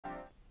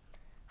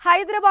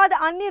హైదరాబాద్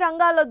అన్ని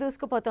రంగాల్లో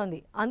దూసుకుపోతోంది.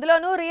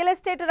 అందులోనూ రియల్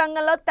ఎస్టేట్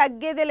రంగంలో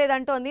తగ్గేదే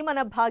లేదంటోంది మన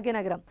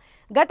భాగ్యనగరం.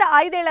 గత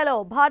 5 ఏళ్లలో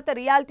భారత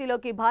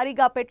రియాలిటీలోకి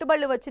భారీగా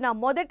పెట్టుబడులు వచ్చిన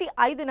మొదటి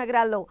 5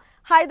 నగరాల్లో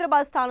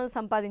హైదరాబాద్ స్థానం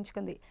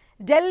సంపాదించుకుంది.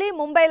 ఢిల్లీ,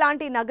 ముంబై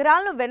లాంటి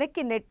నగరాలను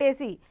వెనక్కి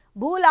నెట్టేసి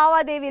భూ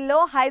లావాదేవీల్లో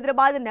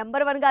హైదరాబాద్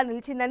నెంబర్ 1గా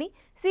నిలిచిందని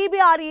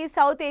CBRE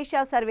సౌత్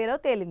ఏషియా సర్వేలో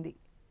తేలింది.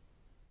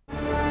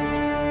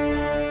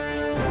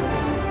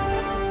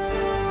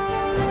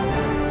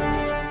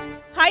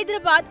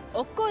 హైదరాబాద్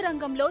ఒక్కో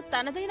రంగంలో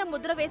తనదైన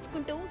ముద్ర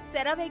వేసుకుంటూ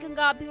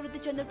శరవేగంగా అభివృద్ధి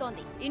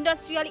చెందుతోంది.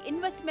 ఇండస్ట్రియల్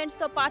ఇన్వెస్ట్మెంట్స్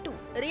తో పాటు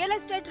రియల్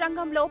ఎస్టేట్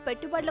రంగంలో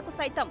పెట్టుబడులకు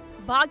సైతం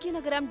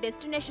భాగ్యనగరం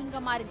డెస్టినేషన్ గా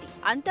మారింది.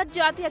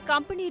 అంతర్జాతీయ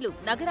కంపెనీలు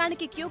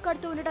నగరానికి క్యూ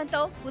కడుతూ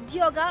ఉండటంతో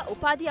ఉద్యోగ,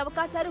 ఉపాధి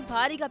అవకాశాలు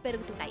భారీగా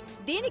పెరుగుతున్నాయి.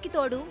 దీనికి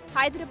తోడు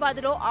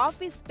హైదరాబాద్ లో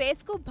ఆఫీస్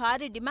స్పేస్ కు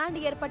భారీ డిమాండ్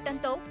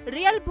ఏర్పడటంతో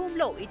రియల్ భూమ్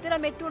లో ఇతర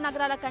మెట్రో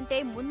నగరాల కంటే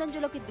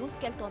ముందంజలోకి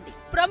దూసుకెళ్తోంది.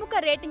 ప్రముఖ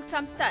రేటింగ్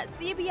సంస్థ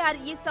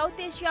CBRE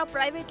south Asia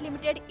private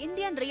limited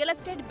Indian real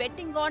estate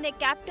betting on a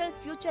capital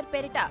future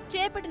పేరిట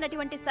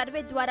చేపట్టినటువంటి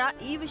సర్వే ద్వారా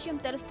ఈ విషయం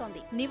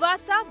తెలుస్తోంది.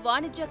 నివాస,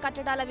 వాణిజ్య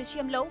కట్టడాల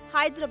విషయంలో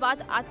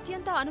హైదరాబాద్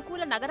అత్యంత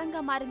అనుకూల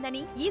నగరంగా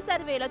మారిందని ఈ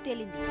సర్వేలో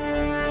తేలింది.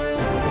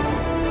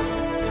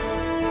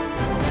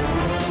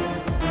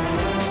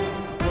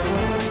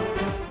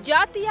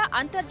 జాతీయ,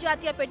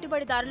 అంతర్జాతీయ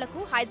పెట్టుబడిదారులకు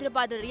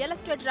హైదరాబాద్ రియల్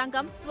ఎస్టేట్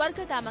రంగం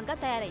స్వర్గధామంగా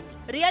తయారైంది.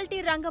 రియల్టీ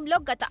రంగంలో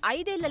గత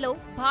 5 ఏళ్లలో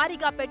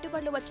భారీగా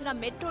పెట్టుబడులు వచ్చిన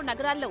మెట్రో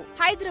నగరాల్లో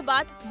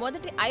హైదరాబాద్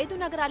మొదటి 5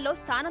 నగరాల్లో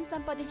స్థానం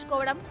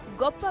సంపాదించుకోవడం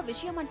గొప్ప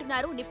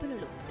విషయమంటున్నారు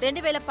నిపుణులు.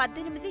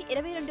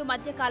 2018-22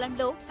 మధ్య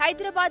కాలంలో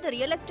హైదరాబాద్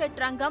రియల్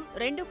ఎస్టేట్ రంగం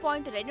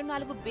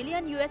 $2.24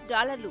 బిలియన్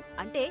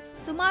అంటే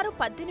సుమారు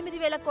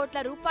 18,000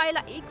 కోట్ల రూపాయల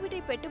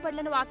ఈక్విటీ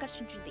పెట్టుబడులను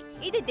ఆకర్షించింది.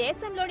 ఇది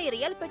దేశంలోని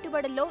రియల్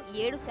పెట్టుబడుల్లో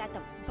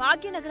 7%.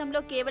 భాగ్యనగరంలో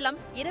కేవలం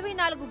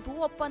 24 భూ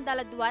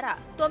ఒప్పందాల ద్వారా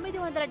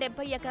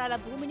 970 ఎకరాల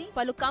భూమిని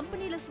పలు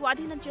కంపెనీలు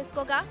స్వాధీనం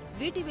చేసుకోగా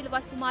వీటి విలువ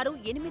సుమారు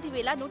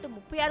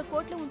 8,136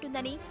 కోట్లు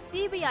ఉంటుందని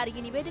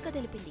CBRE నివేదిక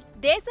తెలిపింది.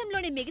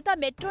 దేశంలోని మిగతా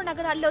మెట్రో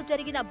నగరాల్లో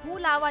జరిగిన భూ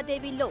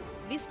లావాదేవీల్లో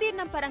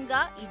విస్తీర్ణం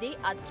పరంగా ఇదే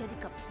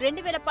అత్యధికం.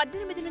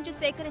 2018 నుంచి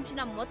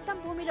సేకరించిన మొత్తం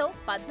భూమిలో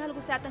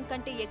 14%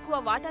 కంటే ఎక్కువ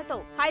వాటాతో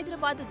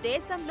హైదరాబాద్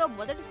దేశంలో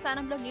మొదటి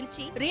స్థానంలో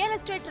నిలిచి రియల్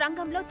ఎస్టేట్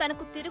రంగంలో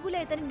తనకు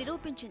తిరుగులేదని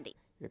నిరూపించింది.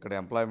 ఇక్కడ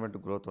ఎంప్లాయ్మెంట్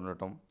గ్రోత్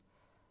ఉండటం,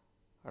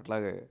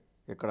 అట్లాగే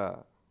ఇక్కడ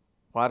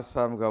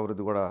పారిశ్రామిక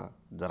అభివృద్ధి కూడా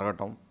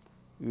జరగటం,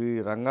 ఈ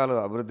రంగాలు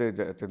అభివృద్ధి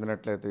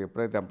చెందినట్లయితే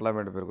ఎప్పుడైతే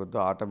ఎంప్లాయ్మెంట్ పెరుగుద్దో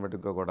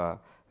ఆటోమేటిక్గా కూడా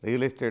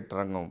రియల్ ఎస్టేట్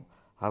రంగం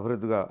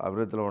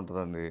అభివృద్ధిలో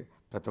ఉంటుందని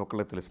ప్రతి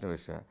ఒక్కరికి తెలిసిన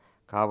విషయం.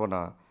 కావున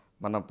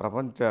మన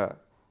ప్రపంచ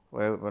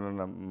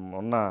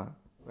ఉన్న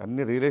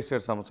అన్ని రియల్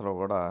ఎస్టేట్ సంస్థలు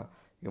కూడా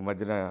ఈ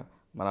మధ్యన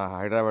మన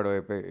హైదరాబాద్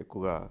వైపే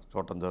ఎక్కువగా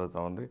చూడటం జరుగుతూ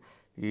ఉంది.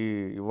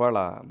 ఇవాళ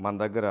మన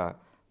దగ్గర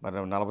మరి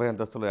 40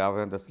 అంతస్తులు,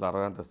 50 అంతస్తులు,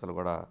 60 అంతస్తులు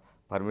కూడా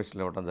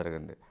పర్మిషన్లు ఇవ్వడం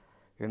జరిగింది.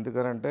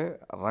 ఎందుకనంటే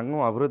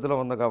రంగం అభివృద్ధిలో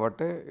ఉంది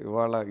కాబట్టి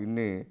ఇవాళ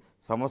ఇన్ని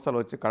సమస్యలు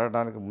వచ్చి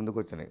కట్టడానికి ముందుకు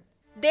వచ్చినాయి.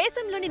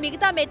 దేశంలోని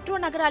మిగతా మెట్రో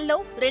నగరాల్లో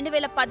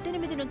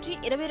 2018 నుంచి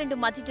 22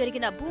 మధ్య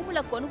జరిగిన భూముల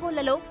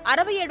కొనుగోళ్లలో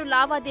 67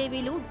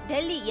 లావాదేవీలు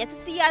ఢిల్లీ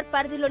SCR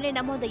పరిధిలోనే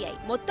నమోదయ్యాయి.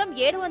 మొత్తం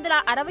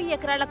 760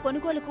 ఎకరాల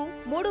కొనుగోలుకు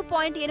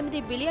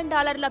 $3.8 బిలియన్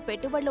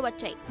పెట్టుబడులు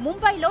వచ్చాయి.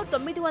 ముంబైలో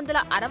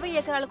 960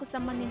 ఎకరాలకు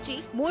సంబంధించి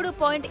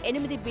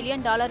 $3.8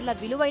 బిలియన్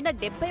విలువైన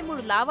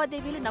 73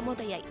 లావాదేవీలు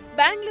నమోదయ్యాయి.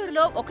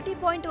 బెంగళూరులో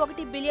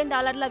 $1.1 బిలియన్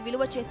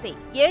విలువ చేసే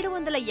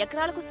 700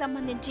 ఎకరాలకు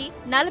సంబంధించి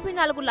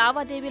 44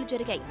 లావాదేవీలు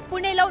జరిగాయి.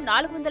 పుణేలో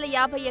 450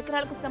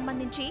 ఎకరాలకు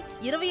సంబంధించి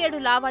 27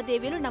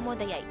 లావాదేవీలు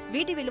నమోదయ్యాయి.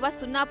 వీటి విలువ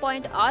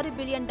 $0.6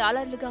 బిలియన్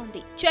గా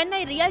ఉంది.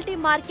 చెన్నై రియల్టీ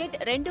మార్కెట్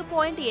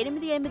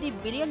 $2.88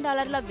 బిలియన్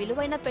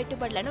విలువైన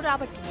పెట్టుబడులను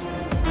రాబట్టింది.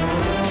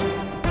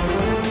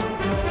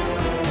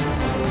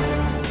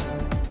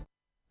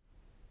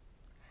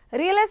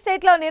 రియల్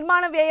ఎస్టేట్లో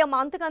నిర్మాణ వ్యయం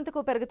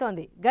అంతకంతకు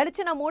పెరుగుతోంది.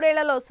 గడిచిన 3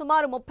 ఏళ్లలో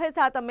సుమారు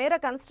 30% మేర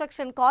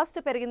కన్స్ట్రక్షన్ కాస్ట్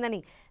పెరిగిందని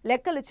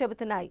లెక్కలు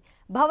చెబుతున్నాయి.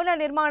 భవన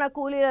నిర్మాణ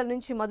కూలీల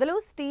నుంచి మొదలు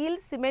స్టీల్,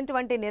 సిమెంట్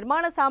వంటి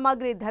నిర్మాణ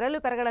సామాగ్రి ధరలు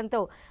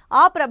పెరగడంతో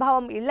ఆ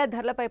ప్రభావం ఇళ్ల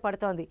ధరలపై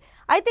పడుతోంది.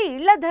 అయితే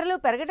ఇళ్ల ధరలు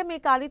పెరగటమే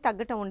కానీ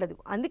తగ్గటం ఉండదు.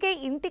 అందుకే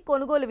ఇంటి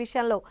కొనుగోలు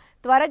విషయంలో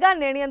త్వరగా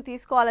నిర్ణయం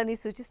తీసుకోవాలని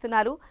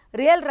సూచిస్తున్నారు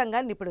రియల్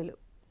రంగ నిపుణులు.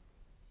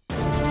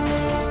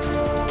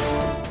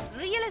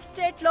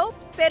 ఎస్టేట్ లో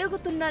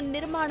పెరుగుతున్న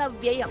నిర్మాణ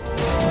వ్యయం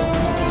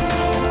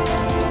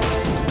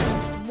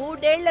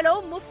 3 ఏళ్లలో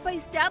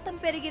 30%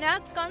 పెరిగిన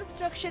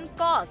కన్స్ట్రక్షన్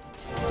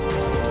కాస్ట్,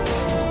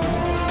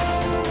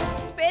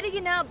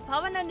 పెరిగిన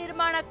భవన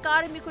నిర్మాణ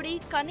కార్మికుడి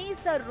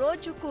కనీస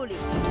రోజు కూలీ,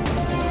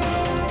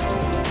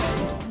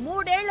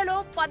 3 ఏళ్లలో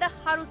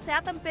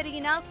 16%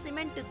 పెరిగిన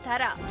సిమెంట్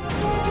ధర,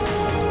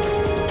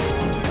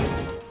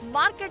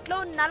 మార్కెట్లో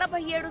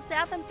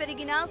 47%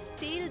 పెరిగిన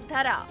స్టీల్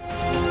ధర,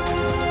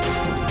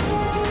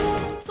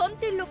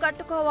 సొంతిల్లు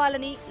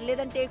కట్టుకోవాలని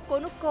లేదంటే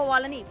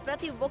కొనుక్కోవాలని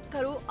ప్రతి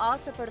ఒక్కరూ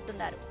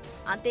ఆశపడుతున్నారు.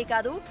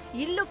 అంతేకాదు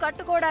ఇల్లు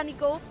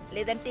కట్టుకోవడానికో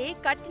లేదంటే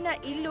కట్టిన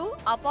ఇల్లు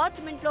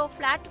అపార్ట్మెంట్లో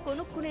ఫ్లాట్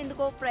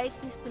కొనుక్కునేందుకో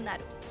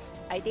ప్రయత్నిస్తున్నారు.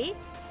 అయితే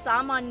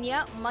సామాన్య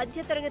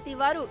మధ్యతరగతి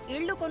వారు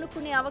ఇళ్లు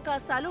కొనుక్కునే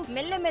అవకాశాలు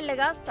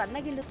మెల్లమెల్లగా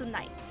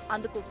సన్నగిల్లుతున్నాయి.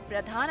 అందుకు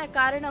ప్రధాన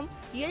కారణం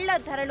ఇళ్ల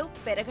ధరలు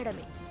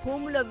పెరగడమే.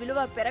 భూముల విలువ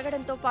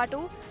పెరగడంతో పాటు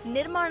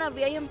నిర్మాణ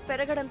వ్యయం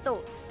పెరగడంతో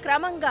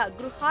క్రమంగా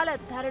గృహాల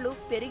ధరలు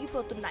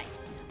పెరిగిపోతున్నాయి.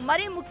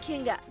 మరీ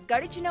ముఖ్యంగా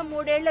గడిచిన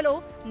 3 ఏళ్లలో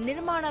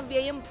నిర్మాణ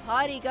వ్యయం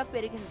భారీగా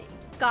పెరిగింది.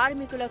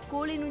 కార్మికుల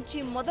కూలీ నుంచి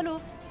మొదలు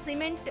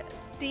cement,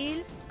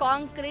 steel,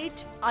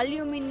 concrete,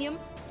 aluminium,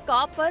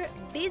 copper,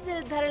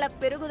 diesel ధరల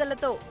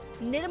పెరుగుదలతో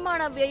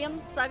నిర్మాణ వ్యయం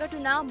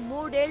సగటున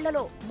 3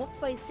 ఏళ్లలో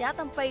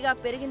 30% పైగా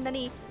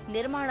పెరిగిందని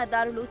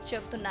నిర్మాణదారులు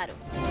చెబుతున్నారు.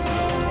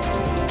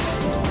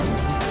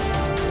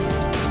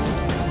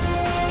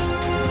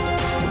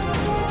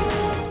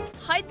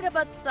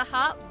 హైదరాబాద్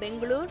సహా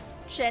బెంగళూరు,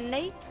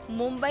 చెన్నై,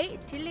 ముంబై,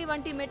 ఢిల్లీ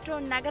వంటి మెట్రో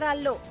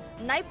నగరాల్లో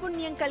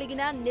నైపుణ్యం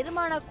కలిగిన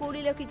నిర్మాణ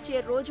కూలీలకు ఇచ్చే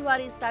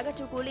రోజువారీ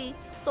సగటు కూలీ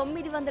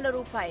 900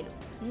 రూపాయలు.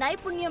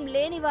 నైపుణ్యం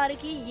లేని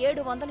వారికి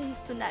 700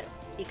 ఇస్తున్నారు.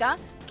 ఇక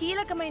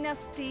కీలకమైన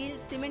స్టీల్,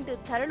 సిమెంట్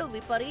ధరలు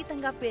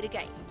విపరీతంగా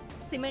పెరిగాయి.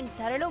 సిమెంట్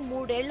ధరలు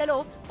 3 ఏళ్లలో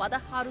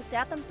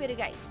 16%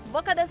 పెరిగాయి.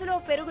 ఒక దశలో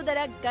పెరుగుదల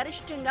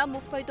గరిష్టంగా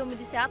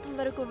 39%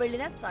 వరకు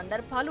వెళ్లిన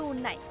సందర్భాలు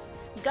ఉన్నాయి.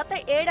 గత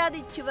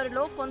ఏడాది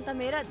చివరిలో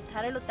కొంతమేర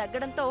ధరలు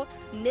తగ్గడంతో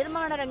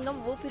నిర్మాణ రంగం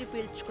ఊపిరి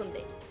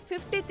పీల్చుకుంది.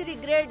 53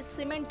 గ్రేడ్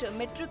సిమెంట్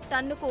మెట్రిక్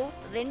టన్నుకు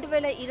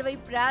 2020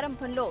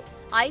 ప్రారంభంలో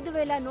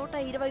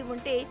 5120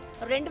 ఉంటే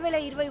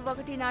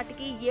 2021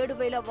 నాటికి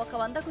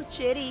 7100కు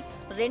చేరి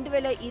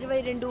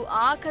 2022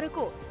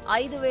 ఆఖరుకు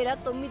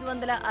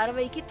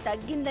 5960కి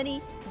తగ్గిందని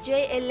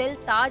JLL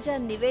తాజా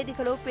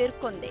నివేదికలో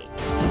పేర్కొంది.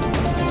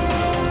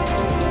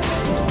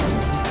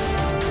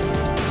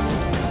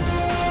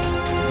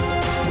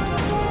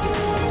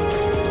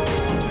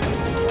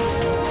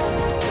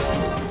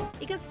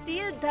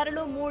 స్టీల్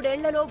ధరలు 3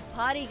 ఏళ్లలో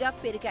భారీగా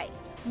పెరిగాయి.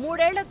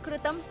 3 ఏళ్ల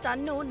క్రితం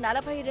టన్ను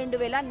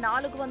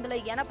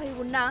 42,480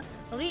 ఉన్న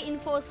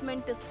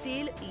రీఇన్ఫోర్స్మెంట్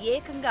స్టీల్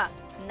ఏకంగా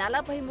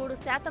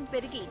 43%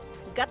 పెరిగి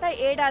గత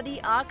ఏడాది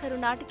ఆఖరు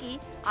నాటికి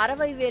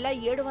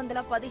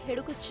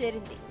 60,717కు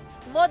చేరింది.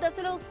 ఓ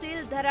దశలో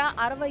స్టీల్ ధర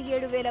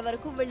 67,000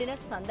 వరకు వెళ్లిన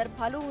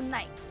సందర్భాలు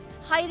ఉన్నాయి.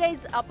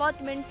 హైరైజ్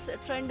అపార్ట్మెంట్స్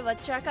ట్రెండ్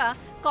వచ్చాక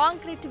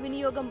కాంక్రీట్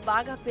వినియోగం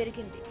బాగా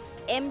పెరిగింది.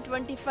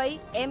 M25,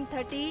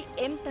 M30,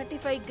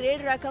 M35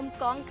 గ్రేడ్ రకం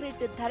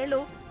కాంక్రీట్ ధరలు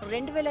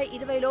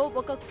 2020లో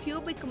ఒక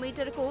క్యూబిక్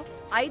మీటర్కు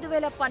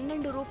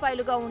 5,012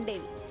 రూపాయలుగా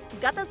ఉండేవి.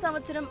 గత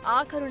సంవత్సరం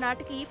ఆఖరు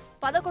నాటికి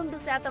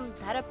 11%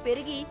 ధర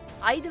పెరిగి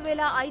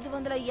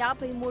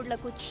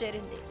 5,553లకు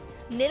చేరింది.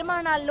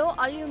 నిర్మాణాల్లో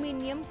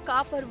అల్యూమినియం,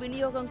 కాపర్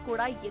వినియోగం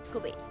కూడా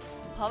ఎక్కువే.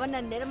 భవన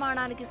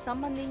నిర్మాణానికి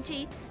సంబంధించి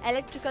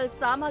ఎలక్ట్రికల్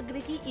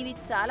సామాగ్రికి ఇవి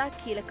చాలా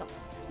కీలకం.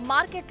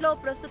 మార్కెట్లో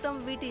ప్రస్తుతం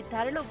వీటి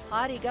ధరలు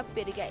భారీగా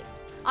పెరిగాయి.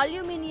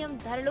 అల్యూమినియం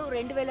ధరలు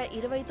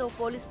 2020తో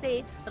పోలిస్తే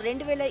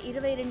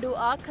 2022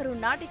 ఆఖరు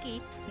నాటికి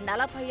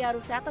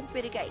 46%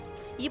 పెరిగాయి.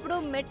 ఇప్పుడు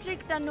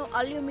మెట్రిక్ టన్ను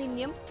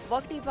అల్యూమినియం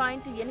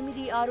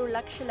 1.86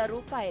 లక్షల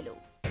రూపాయలు.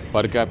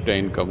 పర్ క్యాపిటల్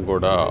ఇన్కమ్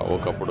కూడా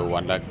ఒకప్పుడు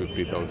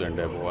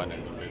 1,50,000 అబోవ్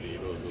అనేది ఉండేది.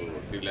 ఈరోజు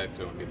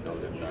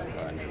 3,70,000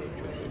 దాకా అనేది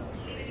వచ్చింది.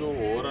 సో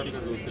ఓవరాల్గా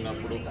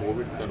చూసినప్పుడు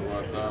కోవిడ్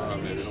తర్వాత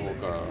అనేది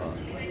ఒక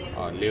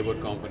లేబర్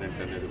కాంపోనెంట్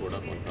అనేది కూడా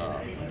కొంత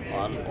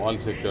ఆల్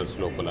సెక్టర్స్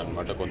లోపల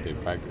అనమాట కొంత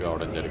ఇంపాక్ట్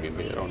కావడం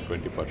జరిగింది, అరౌండ్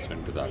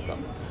 20% దాకా.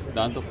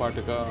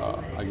 దాంతోపాటుగా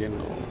again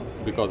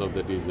because of the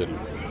diesel,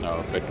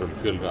 petrol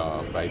fuel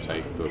price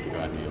hike తోటి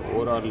కానీ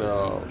ఓవరాల్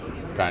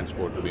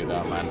ట్రాన్స్పోర్ట్ మీద,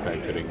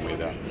 మ్యానుఫ్యాక్చరింగ్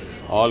మీద,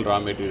 ఆల్ రా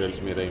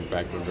మెటీరియల్స్ మీద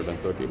ఇంపాక్ట్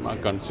ఉండడంతో మా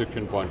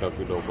కన్స్ట్రక్షన్ పాయింట్ ఆఫ్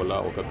వ్యూ లోపల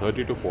ఒక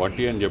 30 to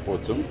 40 అని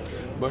చెప్పొచ్చు.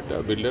 But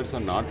builders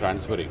are not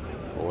transferring,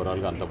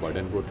 ఓవరాల్గా అంత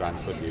బర్డెన్ కూడా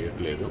ట్రాన్స్ఫర్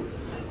చేయట్లేదు.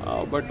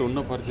 బట్ ఉన్న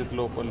పరిస్థితి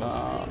లోపల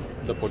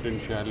ద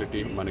పొటెన్షియాలిటీ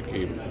మనకి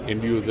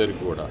ఎండ్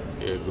యూజర్కి కూడా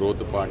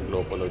గ్రోత్ పాయింట్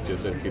లోపల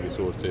వచ్చేసరికి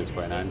రిసోర్సెస్,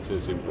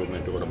 ఫైనాన్షియల్స్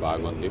ఇంప్రూవ్మెంట్ కూడా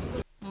బాగుంది.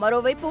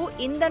 మరోవైపు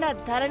ఇంధన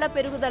ధరల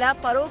పెరుగుదల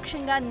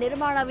పరోక్షంగా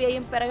నిర్మాణ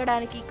వ్యయం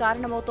పెరగడానికి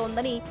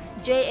కారణమవుతోందని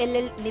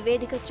JLL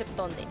నివేదిక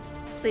చెబుతోంది.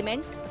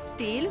 సిమెంట్,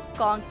 స్టీల్,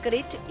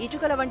 కాంక్రీట్,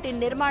 ఇటుకల వంటి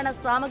నిర్మాణ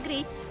సామగ్రి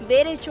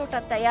వేరే చోట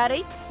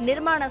తయారై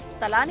నిర్మాణ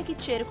స్థలానికి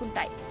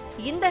చేరుకుంటాయి.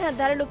 ఇంధన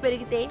ధరలు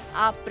పెరిగితే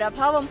ఆ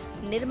ప్రభావం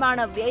నిర్మాణ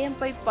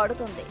వ్యయంపై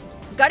పడుతుంది.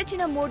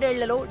 గడిచిన 3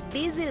 ఏళ్లలో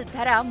డీజిల్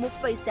ధర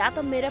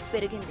 30% మేర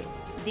పెరిగింది.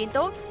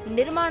 దీంతో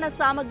నిర్మాణ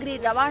సామగ్రి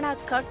రవాణా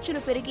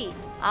ఖర్చులు పెరిగి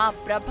ఆ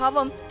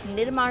ప్రభావం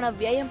నిర్మాణ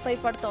వ్యయంపై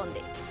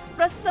పడుతోంది.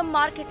 ప్రస్తుతం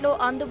మార్కెట్లో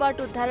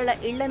అందుబాటు ధరల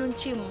ఇళ్ల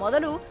నుంచి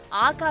మొదలు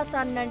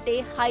ఆకాశాన్నంటే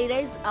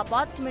హైరైజ్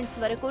అపార్ట్మెంట్స్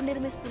వరకు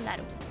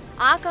నిర్మిస్తున్నారు.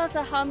 ఆకాశ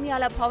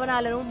హామ్యాల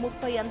భవనాలను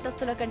 30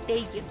 అంతస్తుల కంటే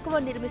ఎక్కువ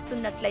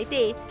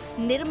నిర్మిస్తున్నట్లయితే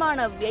నిర్మాణ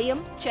వ్యయం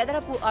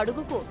చదరపు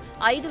అడుగుకు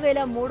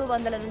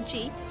 5,300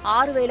 నుంచి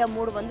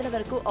 6,300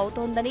 వరకు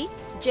అవుతోందని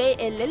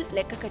JLL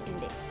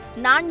లెక్కకట్టింది.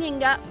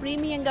 నాణ్యంగా,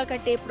 ప్రీమియంగా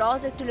కట్టే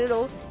ప్రాజెక్టులలో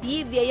ఈ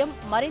వ్యయం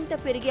మరింత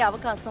పెరిగే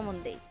అవకాశం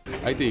ఉంది.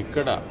 అయితే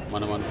ఇక్కడ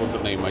మనం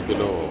అనుకుంటున్న ఈ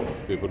మధ్యలో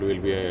people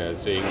will be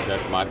saying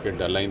that market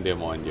dull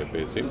అయిందేమో అని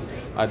చెప్పేసి,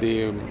 అది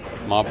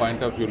మా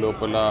పాయింట్ ఆఫ్ వ్యూ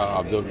లోపల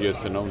అబ్జర్వ్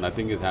చేస్తున్నాం.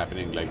 Nothing is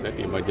happening like that.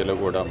 ఈ మధ్యలో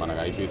కూడా మన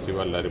IPC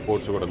వాళ్ళ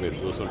రిపోర్ట్స్ కూడా మీరు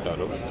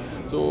చూస్తుంటారు.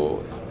 So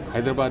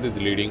Hyderabad is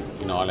leading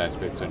in all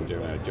aspects అని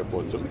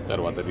చెప్పవచ్చు.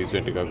 తర్వాత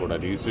రీసెంట్గా కూడా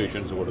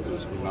రిజిస్ట్రేషన్స్ కూడా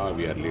చూసుకున్నా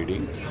వీఆర్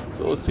లీడింగ్.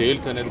 సో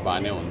సేల్స్ అనేది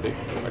బాగానే ఉంది,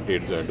 but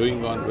it's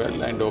doing on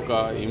well and ఒక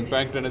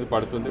ఇంపాక్ట్ అనేది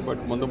పడుతుంది.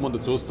 బట్ ముందు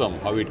చూస్తాం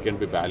how it can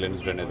be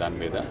balanced అనే దాని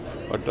మీద.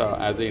 But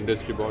as a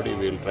industry body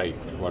will try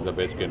what the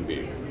best can be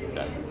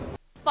done.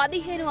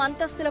 15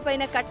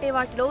 అంతస్తులపైన కట్టే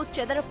వాటిలో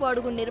చదరపు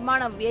అడుగు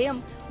నిర్మాణ వ్యయం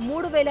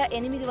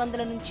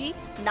 3,800 నుంచి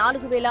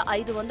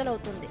 4,500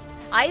 అవుతుంది.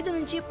 5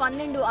 నుంచి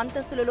 12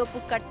 అంతస్తులలోపు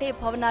కట్టే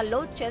భవనాల్లో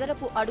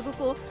చదరపు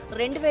అడుగుకు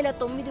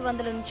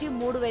 2,900 నుంచి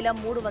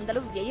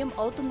 3,300 వ్యయం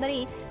అవుతుందని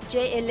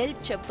జేఎల్ఎల్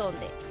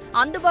చెబుతోంది.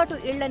 అందుబాటు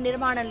ఇళ్ల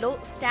నిర్మాణంలో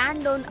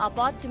స్టాండ్ లోన్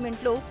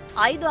అపార్ట్మెంట్లు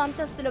 5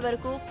 అంతస్తుల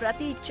వరకు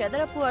ప్రతి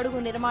చదరపు అడుగు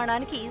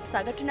నిర్మాణానికి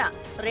సగటున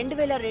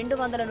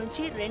 2,200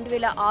 నుంచి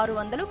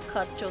 2,600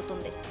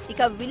 ఖర్చవుతుంది.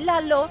 ఇక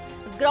విల్లాల్లో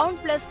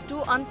గ్రౌండ్ ప్లస్ 2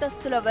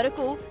 అంతస్తుల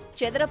వరకు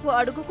చదరపు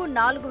అడుగుకు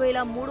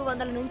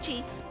 4,300 నుంచి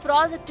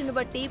ప్రాజెక్టును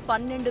బట్టి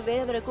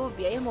 12,000 వరకు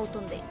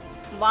వ్యయమవుతుంది.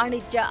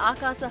 వాణిజ్య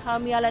ఆకాశ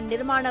హామ్యాల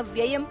నిర్మాణ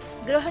వ్యయం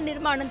గృహ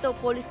నిర్మాణంతో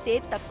పోలిస్తే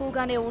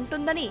తక్కువగానే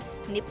ఉంటుందని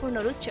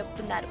నిపుణులు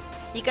చెబుతున్నారు.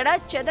 ఇక్కడ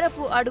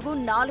చదరపు అడుగు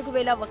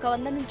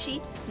 4,100 నుంచి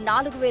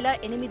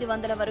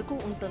 4,800 వరకు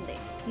ఉంటుంది.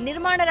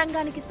 నిర్మాణ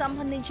రంగానికి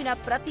సంబంధించిన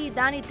ప్రతి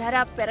దాని ధర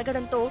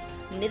పెరగడంతో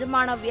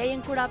నిర్మాణ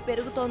వ్యయం కూడా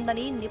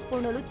పెరుగుతోందని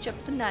నిపుణులు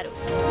చెబుతున్నారు.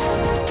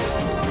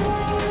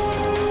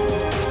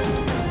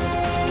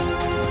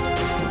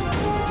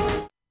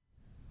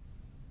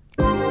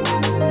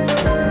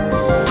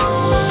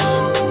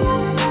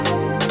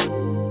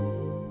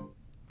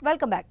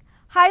 Welcome back.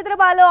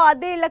 హైదరాబాద్లో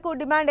అద్దె ఇళ్లకు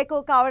డిమాండ్ ఎక్కువ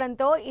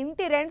కావడంతో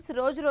ఇంటి రెంట్స్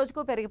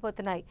రోజుకు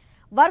పెరిగిపోతున్నాయి.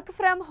 వర్క్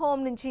ఫ్రమ్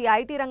హోమ్ నుంచి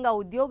ఐటీ రంగ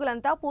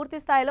ఉద్యోగులంతా పూర్తి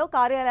స్థాయిలో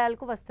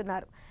కార్యాలయాలకు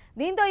వస్తున్నారు.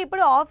 దీంతో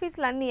ఇప్పుడు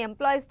ఆఫీసులన్నీ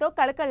ఎంప్లాయీస్తో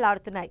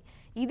కళకళలాడుతున్నాయి.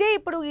 ఇదే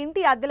ఇప్పుడు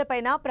ఇంటి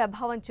అద్దెలపైన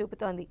ప్రభావం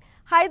చూపుతోంది.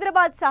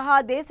 హైదరాబాద్ సహా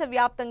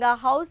దేశవ్యాప్తంగా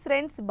హౌస్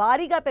రెంట్స్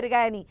భారీగా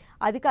పెరిగాయని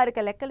అధికారిక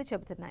లెక్కలు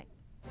చెబుతున్నాయి.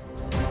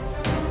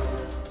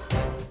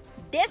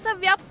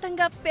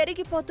 దేశవ్యాప్తంగా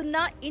పెరిగిపోతున్న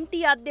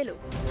ఇంటి అద్దెలు.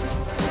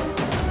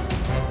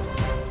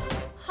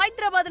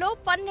 హైదరాబాద్లో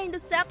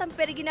 12%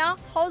 పెరిగిన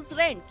హౌస్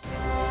రెంట్స్.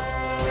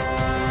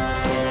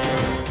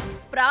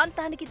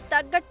 ప్రాంతానికి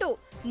తగ్గట్టు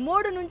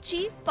 3 నుంచి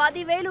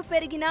 10,000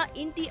 పెరిగిన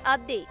ఇంటి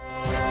అద్దె.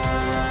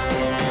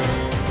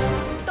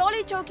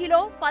 టోలీ చౌకీలో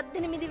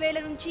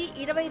 18,000 నుంచి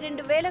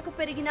 22,000కు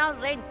పెరిగిన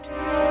రెంట్.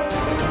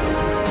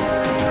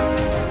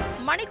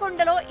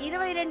 మణికొండలో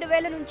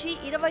 22,000 నుంచి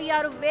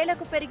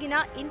 26,000కు పెరిగిన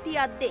ఇంటి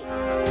అద్దె.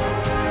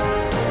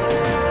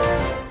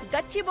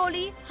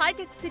 గచ్చిబౌలి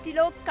హైటెక్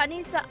సిటీలో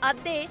కనీస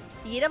అద్దె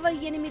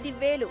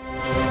 28,000.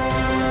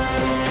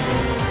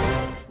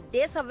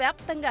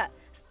 దేశవ్యాప్తంగా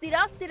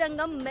స్థిరాస్తి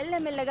రంగం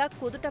మెల్లమెల్లగా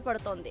కుదుట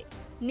పడుతోంది.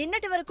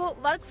 నిన్నటి వరకు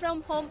వర్క్ ఫ్రం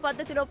హోం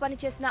పద్ధతిలో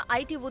పనిచేసిన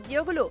ఐటీ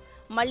ఉద్యోగులు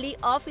మళ్లీ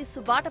ఆఫీసు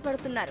బాట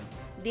పడుతున్నారు.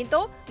 దీంతో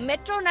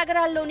మెట్రో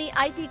నగరాల్లోని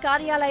ఐటీ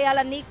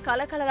కార్యాలయాలన్నీ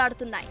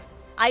కలకలలాడుతున్నాయి.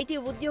 ఐటీ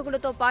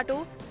ఉద్యోగులతో పాటు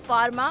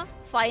ఫార్మా,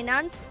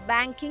 ఫైనాన్స్,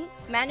 బ్యాంకింగ్,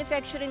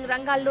 మ్యానుఫ్యాక్చరింగ్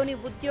రంగాల్లోని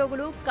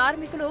ఉద్యోగులు,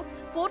 కార్మికులు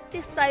పూర్తి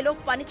స్థాయిలో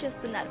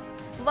పనిచేస్తున్నారు.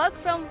 వర్క్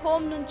ఫ్రం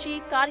హోం నుంచి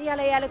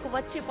కార్యాలయాలకు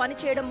వచ్చి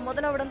పనిచేయడం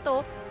మొదలవడంతో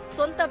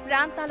సొంత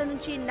ప్రాంతాల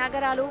నుంచి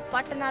నగరాలు,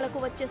 పట్టణాలకు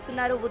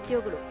వచ్చేస్తున్నారు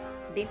ఉద్యోగులు.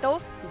 దీంతో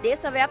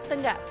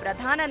దేశవ్యాప్తంగా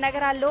ప్రధాన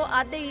నగరాల్లో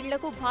అద్దె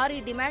ఇళ్లకు భారీ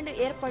డిమాండ్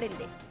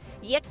ఏర్పడింది.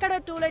 ఎక్కడ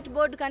టూలెట్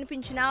బోర్డు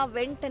కనిపించినా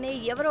వెంటనే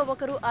ఎవరో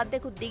ఒకరు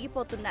అద్దెకు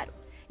దిగిపోతున్నారు.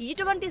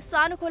 ఇటువంటి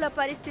సానుకూల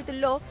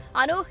పరిస్థితుల్లో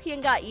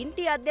అనూహ్యంగా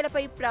ఇంటి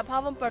అద్దెలపై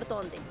ప్రభావం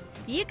పడుతోంది.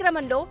 ఈ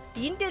క్రమంలో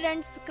ఇంటి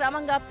రెంట్స్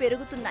క్రమంగా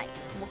పెరుగుతున్నాయి.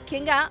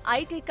 ముఖ్యంగా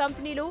ఐటీ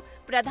కంపెనీలు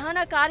ప్రధాన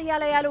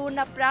కార్యాలయాలు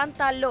ఉన్న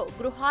ప్రాంతాల్లో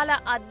గృహాల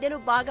అద్దెలు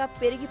బాగా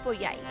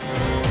పెరిగిపోయాయి.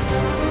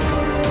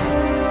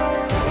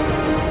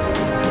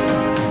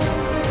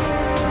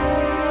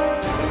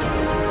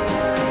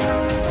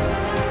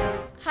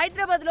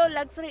 హైదరాబాద్లో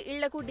లగ్జరీ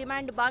ఇళ్లకు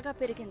డిమాండ్ బాగా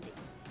పెరిగింది.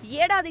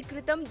 ఏడాది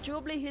క్రితం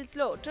జూబ్లీ హిల్స్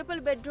లో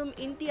ట్రిపుల్ బెడ్రూమ్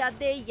ఇంటి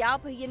అద్దె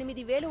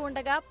 58,000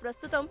 ఉండగా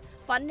ప్రస్తుతం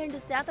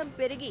 12%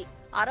 పెరిగి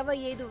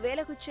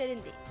 65,000కు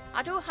చేరింది.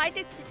 అటు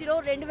హైటెక్ సిటీలో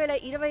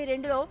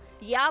 2022లో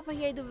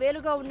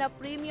 55,000గా ఉన్న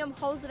ప్రీమియం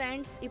హౌస్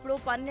రెంట్స్ ఇప్పుడు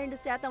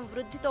 12%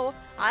 వృద్ధితో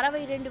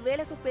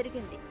 62,000కు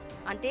పెరిగింది.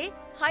 అంటే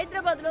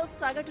హైదరాబాద్లో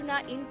సగటున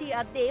ఇంటి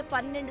అద్దె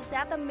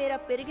 12% మేర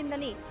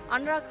పెరిగిందని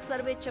అనురాగ్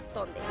సర్వే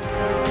చెప్తోంది.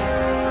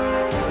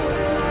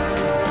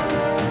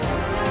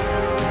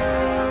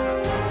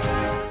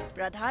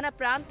 ప్రధాన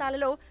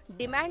ప్రాంతాలలో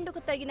డిమాండ్కు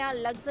తగిన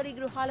లగ్జరీ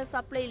గృహాల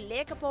సప్లై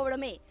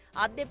లేకపోవడమే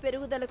అద్దె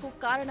పెరుగుదలకు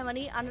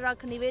కారణమని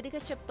అనురాగ్ నివేదిక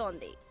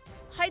చెప్తోంది.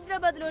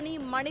 హైదరాబాద్లోని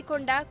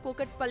మణికొండ,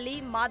 కూకట్పల్లి,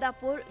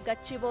 మాదాపూర్,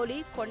 గచ్చిబౌలి,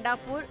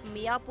 కొండాపూర్,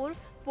 మియాపూర్,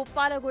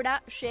 పుప్పాలగూడ,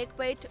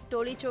 షేక్పేట్,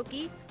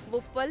 టోలీచౌకీ,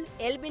 ఉప్పల్,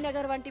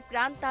 ఎల్బీనగర్ వంటి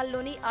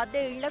ప్రాంతాల్లోని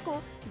అద్దె ఇళ్లకు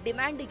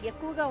డిమాండ్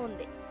ఎక్కువగా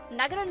ఉంది.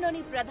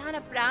 నగరంలోని ప్రధాన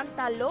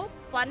ప్రాంతాల్లో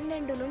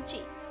 12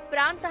 నుంచి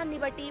ప్రాంతాన్ని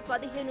బట్టి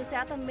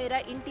 15% మేర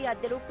ఇంటి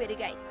అద్దెలు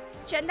పెరిగాయి.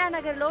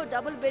 చందానగర్లో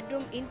డబుల్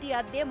బెడ్రూమ్ ఇంటి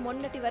అద్దె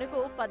మొన్నటి వరకు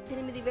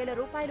 18,000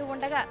 రూపాయలు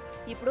ఉండగా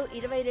ఇప్పుడు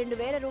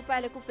 22,000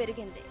 రూపాయలకు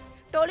పెరిగింది.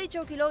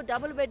 టోలీచౌకిలో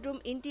డబుల్ బెడ్రూమ్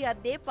ఇంటి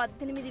అద్దె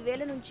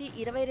 18,000 నుంచి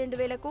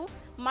 22,000కు,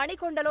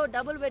 మణికొండలో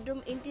డబుల్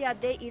బెడ్రూమ్ ఇంటి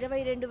అద్దె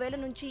 22,000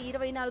 నుంచి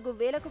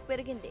 24,000కు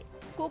పెరిగింది.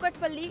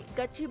 కూకట్పల్లి,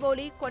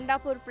 గచ్చిబౌలి,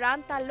 కొండాపూర్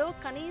ప్రాంతాల్లో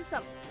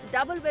కనీసం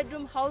డబుల్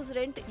బెడ్రూమ్ హౌస్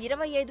రెంట్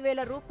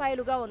 25,000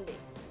 రూపాయలుగా ఉంది.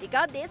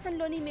 ఇక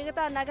దేశంలోని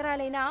మిగతా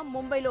నగరాలైన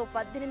ముంబైలో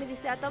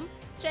 18%,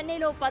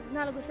 చెన్నైలో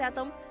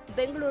 14%,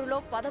 బెంగళూరులో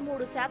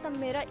 13%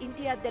 మేర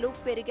ఇంటి అద్దెలు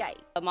పెరిగాయి.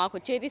 మాకు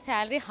వచ్చేది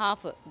శాలరీ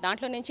హాఫ్,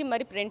 దాంట్లో నుంచి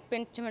మరి రెంట్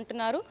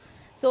పెంచమంటున్నారు.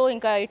 సో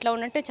ఇంకా ఇట్లా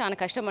ఉన్నట్టే చాలా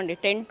కష్టం అండి.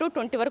 10 to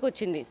 20 వరకు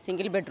వచ్చింది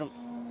సింగిల్ బెడ్రూమ్.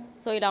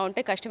 సో ఇలా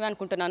ఉంటే కష్టమే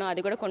అనుకుంటున్నాను.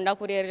 అది కూడా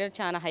కొండాపూర్ ఏరియాలో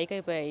చాలా హైక్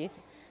అయిపోయాయి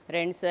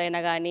రెంట్స్ అయినా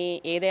కానీ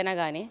ఏదైనా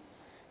కానీ.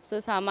 సో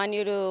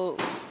సామాన్యులు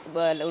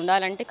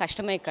ఉండాలంటే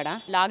కష్టమే ఇక్కడ.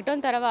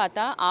 లాక్డౌన్ తర్వాత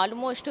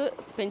ఆల్మోస్ట్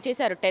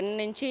పెంచేశారు 10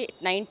 నుంచి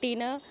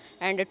 19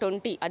 and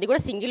 20, అది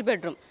కూడా సింగిల్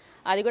బెడ్రూమ్.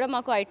 అది కూడా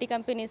మాకు ఐటీ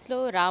కంపెనీస్లో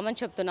రామని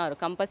చెప్తున్నారు,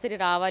 కంపల్సరీ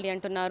రావాలి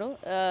అంటున్నారు.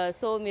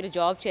 సో మీరు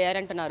జాబ్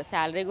చేయాలంటున్నారు.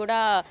 శాలరీ కూడా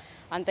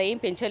అంత ఏం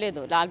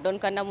పెంచలేదు. లాక్డౌన్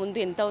కన్నా ముందు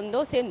ఎంత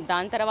ఉందో సేమ్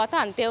దాని తర్వాత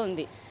అంతే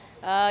ఉంది.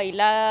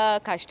 ఇలా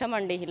కష్టం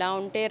అండి. ఇలా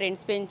ఉంటే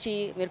రెంట్స్ పెంచి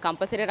మీరు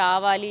కంపల్సరీ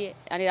రావాలి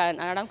అని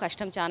అనడం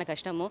కష్టం, చాలా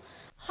కష్టము.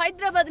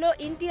 హైదరాబాద్లో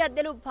ఇంటి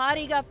అద్దెలు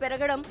భారీగా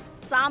పెరగడం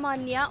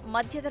సామాన్య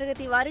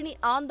మధ్యతరగతి వారిని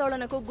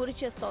ఆందోళనకు గురి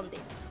చేస్తోంది.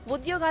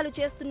 ఉద్యోగాలు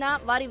చేస్తున్నా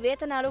వారి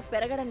వేతనాలు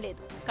పెరగడం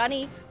లేదు. కానీ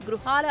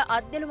గృహాల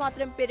అద్దెలు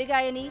మాత్రం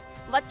పెరిగాయని,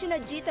 వచ్చిన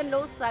జీతంలో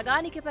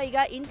సగానికి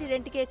పైగా ఇంటి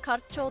రెంట్కే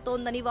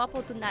ఖర్చవుతోందని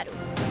వాపోతున్నారు.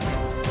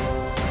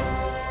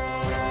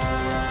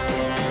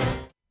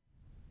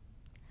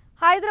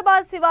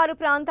 హైదరాబాద్ శివారు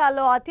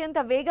ప్రాంతాల్లో అత్యంత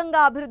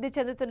వేగంగా అభివృద్ధి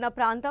చెందుతున్న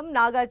ప్రాంతం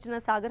నాగార్జున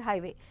సాగర్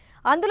హైవే.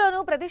 అందులోనూ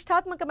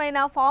ప్రతిష్టాత్మకమైన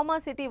ఫార్మా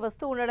సిటీ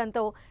వస్తూ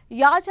ఉండడంతో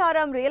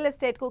యాచారం రియల్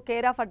ఎస్టేట్కు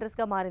కేర్ ఆఫ్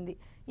అడ్రస్గా మారింది.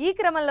 ఈ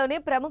క్రమంలోనే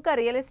ప్రముఖ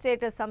రియల్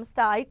ఎస్టేట్ సంస్థ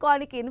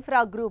iconic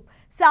infra group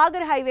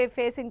Sagar highway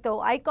ఫేసింగ్తో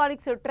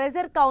IconX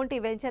treasure county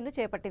వెంచర్ను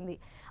చేపట్టింది.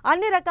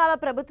 అన్ని రకాల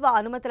ప్రభుత్వ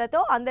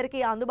అనుమతులతో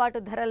అందరికీ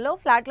అందుబాటు ధరల్లో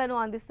ఫ్లాట్లను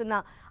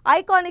అందిస్తున్న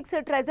ఐకానిక్స్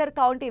ట్రెజర్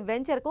కౌంటీ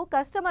వెంచర్కు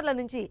కస్టమర్ల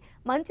నుంచి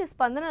మంచి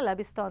స్పందన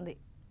లభిస్తోంది.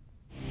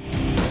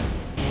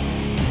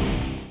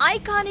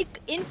 ఐకానిక్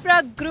ఇన్ఫ్రా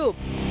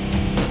గ్రూప్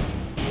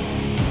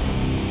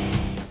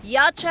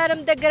యాచారం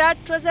దగ్గర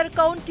ట్రెజర్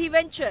కౌంటీ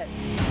వెంచర్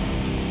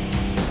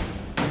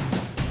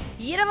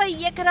 20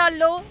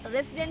 ఎకరాల్లో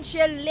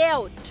residential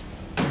layout,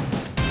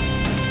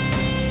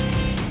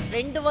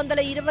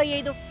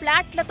 225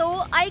 ఫ్లాట్లతో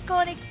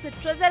IconX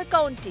treasure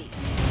county,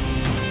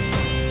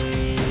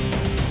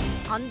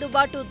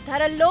 అందుబాటు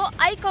ధరల్లో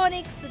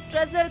ఐకానిక్స్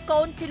ట్రెజర్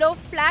కౌంటీలో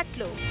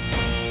ఫ్లాట్లు.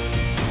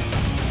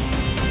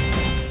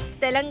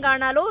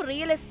 తెలంగాణలో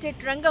రియల్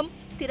ఎస్టేట్ రంగం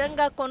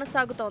స్థిరంగా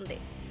కొనసాగుతోంది.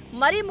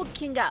 మరీ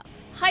ముఖ్యంగా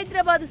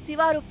హైదరాబాద్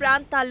శివారు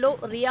ప్రాంతాల్లో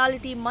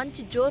రియాలిటీ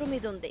మంచి జోరు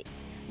మీదుంది.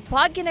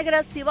 భాగ్యనగర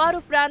శివారు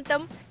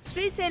ప్రాంతం,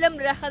 శ్రీశైలం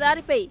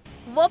రహదారిపై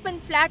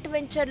ఓపెన్ ఫ్లాట్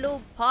వెంచర్లు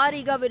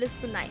భారీగా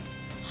వెలుస్తున్నాయి.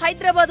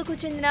 హైదరాబాద్కు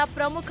చెందిన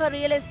ప్రముఖ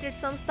రియల్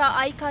ఎస్టేట్ సంస్థ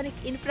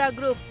ఐకానిక్ ఇన్ఫ్రా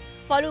గ్రూప్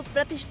పలు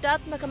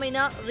ప్రతిష్టాత్మకమైన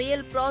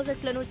రియల్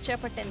ప్రాజెక్టులను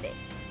చేపట్టింది.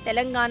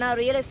 తెలంగాణ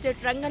రియల్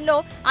ఎస్టేట్ రంగంలో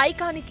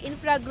ఐకానిక్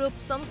ఇన్ఫ్రా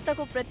గ్రూప్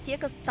సంస్థకు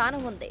ప్రత్యేక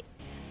స్థానం ఉంది.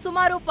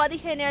 సుమారు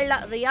 15 ఏళ్ల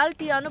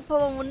రియాలిటీ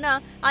అనుభవం ఉన్న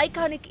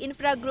ఐకానిక్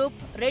ఇన్ఫ్రా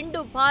గ్రూప్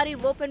 2 భారీ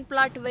ఓపెన్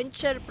ప్లాట్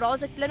వెంచర్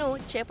ప్రాజెక్టులను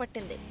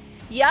చేపట్టింది.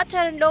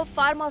 యాచారంలో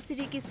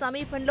ఫార్మాసిటీకి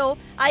సమీపంలో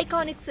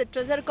IconX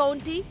treasure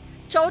county,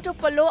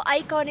 చౌటుప్పల్లో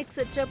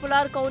IconX triple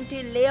county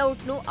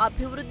లేఅవుట్ను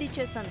అభివృద్ధి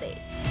చేసింది.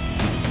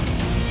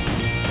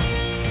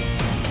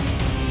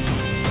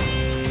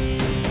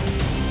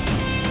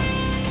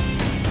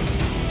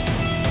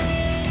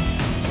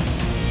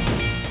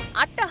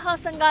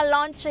 అట్టహాసంగా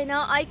లాంచ్ అయిన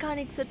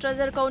ఐకానిక్స్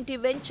ట్రెజర్ కౌంటీ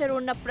వెంచర్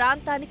ఉన్న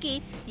ప్రాంతానికి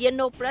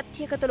ఎన్నో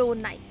ప్రత్యేకతలు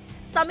ఉన్నాయి.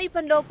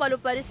 సమీపంలో పలు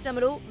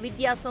పరిశ్రమలు,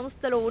 విద్యా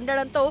సంస్థలు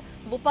ఉండడంతో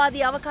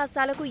ఉపాధి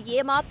అవకాశాలకు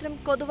ఏమాత్రం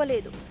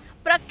కొదువలేదు.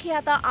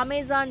 ప్రఖ్యాత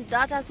Amazon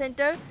data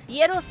centre,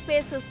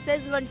 aerospace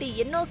SEZ వంటి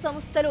ఎన్నో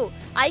సంస్థలు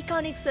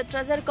ఐకానిక్స్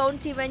ట్రెజర్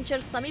కౌంటీ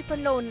వెంచర్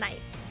సమీపంలో ఉన్నాయి.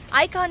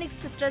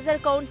 IconX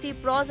treasure county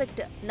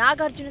project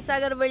Nagarjuna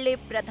Sagar వెళ్లే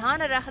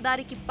ప్రధాన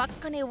రహదారికి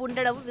పక్కనే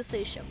ఉండడం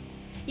విశేషం.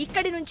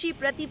 ఇక్కడి నుంచి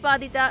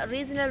ప్రతిపాదిత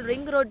రీజనల్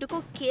రింగ్ రోడ్డుకు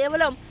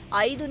కేవలం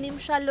 5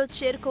 నిమిషాల్లో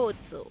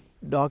చేరుకోవచ్చు.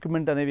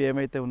 డాక్యుమెంట్ అనేవి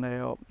ఏమైతే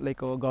ఉన్నాయో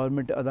లైక్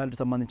గవర్నమెంట్ అథారిటీ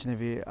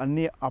సంబంధించినవి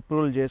అన్నీ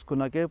అప్రూవల్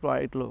చేసుకున్నాకే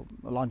ప్రాజెక్టులు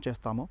లాంచ్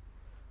చేస్తాము.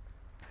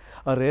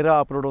 రేరా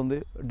అప్రూవ్డ్ ఉంది,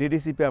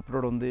 డిడిసిపి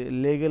అప్రూవ్డ్ ఉంది,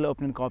 లీగల్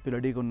ఓపెనింగ్ కాపీ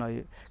రెడీగా ఉన్నాయి.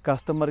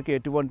 కస్టమర్కి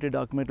ఎటువంటి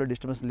డాక్యుమెంట్లో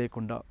డిస్టర్బెన్స్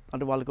లేకుండా,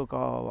 అంటే వాళ్ళకి ఒక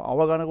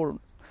అవగాహన కూడా,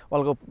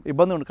 వాళ్ళకు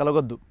ఇబ్బంది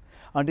కలగొద్దు.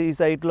 అంటే ఈ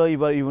సైట్లో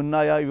ఇవి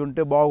ఉన్నాయా, ఇవి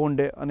ఉంటే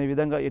బాగుండే అనే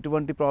విధంగా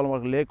ఎటువంటి ప్రాబ్లం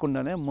వాళ్ళకి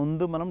లేకుండానే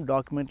ముందు మనం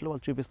డాక్యుమెంట్లు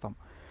వాళ్ళు చూపిస్తాం.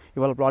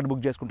 ఇవాళ ప్లాట్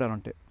బుక్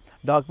చేసుకుంటానంటే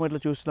డాక్యుమెంట్లు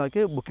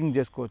చూసినాకే బుకింగ్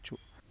చేసుకోవచ్చు.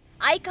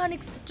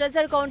 IconX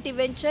treasure county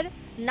venture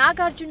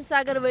Nagarjuna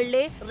Sagar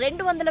వెళ్లే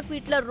 200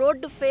 ఫీట్ల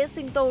రోడ్డు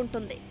ఫేసింగ్ తో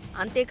ఉంటుంది.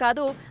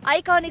 అంతేకాదు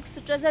ఐకానిక్స్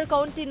ట్రెజర్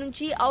కౌంటీ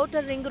నుంచి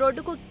ఔటర్ రింగ్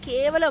రోడ్డుకు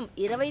కేవలం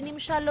 20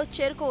 నిమిషాల్లో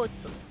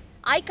చేరుకోవచ్చు.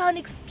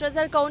 ఐకానిక్స్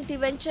ట్రెజర్ కౌంటీ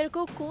వెంచర్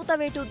కు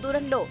కూతవేటు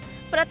దూరంలో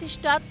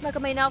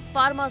ప్రతిష్టాత్మకమైన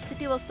ఫార్మా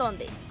సిటీ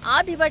వస్తోంది.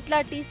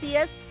 ఆదిబట్ల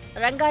టీసీఎస్,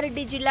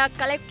 రంగారెడ్డి జిల్లా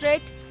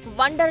కలెక్టరేట్,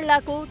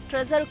 వండర్లాకు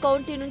ట్రెజర్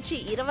కౌంటీ నుంచి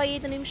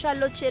 25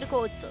 నిమిషాల్లో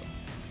చేరుకోవచ్చు.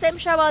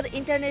 శంషాబాద్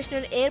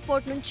ఇంటర్నేషనల్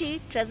ఎయిర్పోర్ట్ నుంచి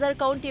ట్రెజర్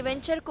కౌంటీ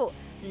వెంచర్కు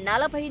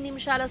 40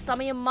 నిమిషాల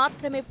సమయం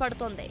మాత్రమే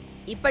పడుతోంది.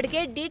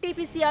 ఇప్పటికే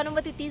DTPC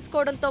అనుమతి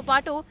తీసుకోవడంతో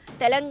పాటు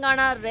తెలంగాణ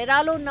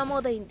రెరాలో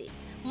నమోదైంది.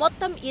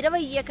 మొత్తం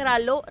 20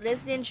 ఎకరాల్లో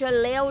రెసిడెన్షియల్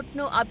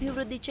లేఅవుట్ను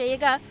అభివృద్ధి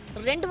చేయగా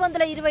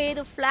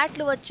 225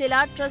 ఫ్లాట్లు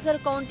వచ్చేలా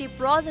ట్రెజర్ కౌంటీ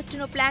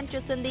ప్రాజెక్టును ప్లాన్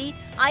చేసింది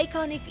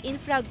ఐకానిక్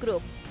ఇన్ఫ్రా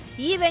గ్రూప్.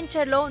 ఈ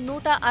వెంచర్లో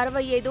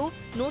 165,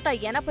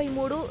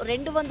 183,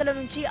 200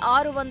 నుంచి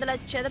 600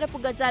 చదరపు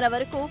గజాల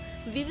వరకు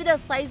వివిధ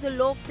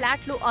సైజుల్లో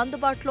ఫ్లాట్లు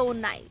అందుబాటులో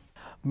ఉన్నాయి.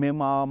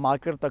 మేము ఆ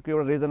మార్కెట్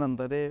తక్కువ రీజన్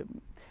అంతే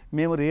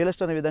మేము రియల్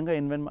ఎస్టేట్ అనే విధంగా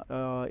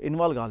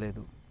ఇన్వాల్వ్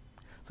కాలేదు.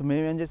 సో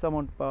మేము ఏం చేస్తాము,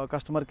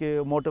 కస్టమర్కి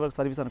మోటివ్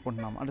సర్వీస్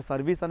అనుకుంటున్నాం. అంటే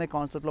సర్వీస్ అనే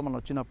కాన్సెప్ట్లో మనం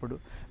వచ్చినప్పుడు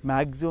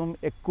మ్యాక్సిమం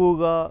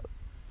ఎక్కువగా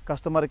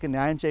కస్టమర్కి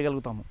న్యాయం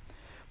చేయగలుగుతాము.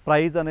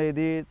 ప్రైస్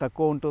అనేది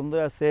తక్కువ ఉంటుంది.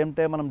 అట్ సేమ్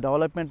టైం మనం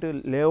డెవలప్మెంట్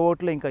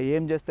లేఅవుట్లో ఇంకా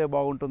ఏం చేస్తే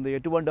బాగుంటుంది,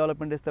 ఎటువంటి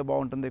డెవలప్మెంట్ చేస్తే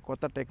బాగుంటుంది,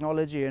 కొత్త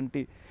టెక్నాలజీ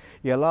ఏంటి,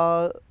 ఎలా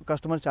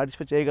కస్టమర్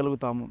సాటిస్ఫై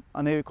చేయగలుగుతాము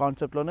అనే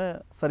కాన్సెప్ట్లోనే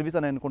సర్వీస్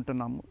అని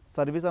అనుకుంటున్నాము.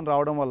 సర్వీస్ అని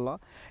రావడం వల్ల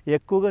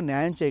ఎక్కువగా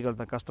న్యాయం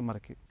చేయగలుగుతాం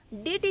కస్టమర్కి.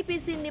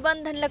 DTPC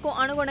నిబంధనలకు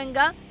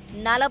అనుగుణంగా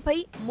 40,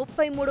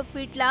 33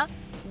 ఫీట్ల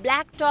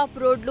బ్లాక్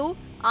టాప్ రోడ్లు,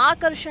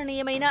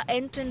 ఆకర్షణీయమైన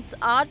ఎంట్రన్స్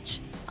ఆర్చ్,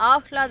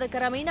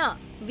 ఆహ్లాదకరమైన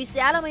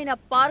విశాలమైన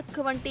పార్క్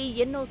వంటి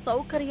ఎన్నో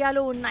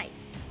సౌకర్యాలు ఉన్నాయి.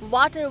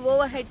 వాటర్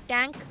ఓవర్ హెడ్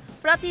ట్యాంక్,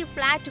 ప్రతి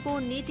ఫ్లాట్కు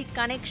నీటి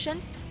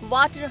కనెక్షన్,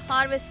 వాటర్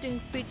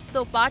హార్వెస్టింగ్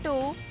ఫిట్స్తో పాటు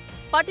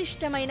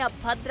పటిష్టమైన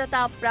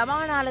భద్రతా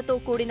ప్రమాణాలతో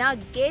కూడిన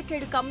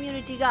గేటెడ్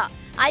కమ్యూనిటీగా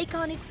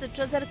ఐకానిక్స్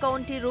ట్రెజర్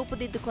కౌంటీ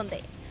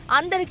రూపుదిద్దుకుంది.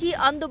 అందరికీ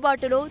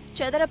అందుబాటులో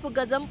చదరపు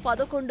గజం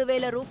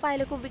 11,000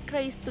 రూపాయలకు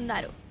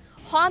విక్రయిస్తున్నారు.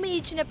 హామీ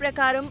ఇచ్చిన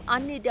ప్రకారం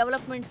అన్ని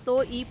డెవలప్మెంట్స్తో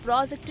ఈ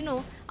ప్రాజెక్టును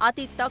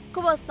అతి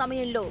తక్కువ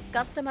సమయంలో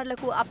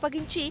కస్టమర్లకు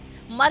అప్పగించి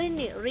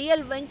మరిన్ని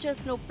రియల్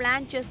వెంచర్స్ను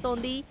ప్లాన్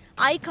చేస్తోంది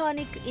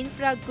ఐకానిక్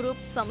ఇన్ఫ్రా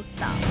గ్రూప్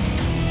సంస్థ.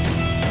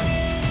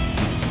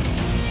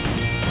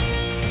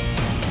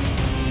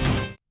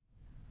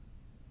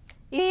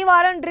 ఈ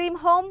వారం డ్రీమ్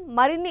హోమ్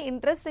మరిన్ని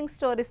ఇంట్రెస్టింగ్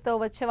స్టోరీస్తో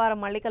వచ్చే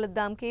వారం మళ్ళీ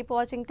కలుద్దాం. కీప్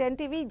వాచింగ్ 10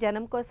 TV,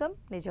 జనం కోసం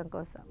నిజం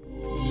కోసం.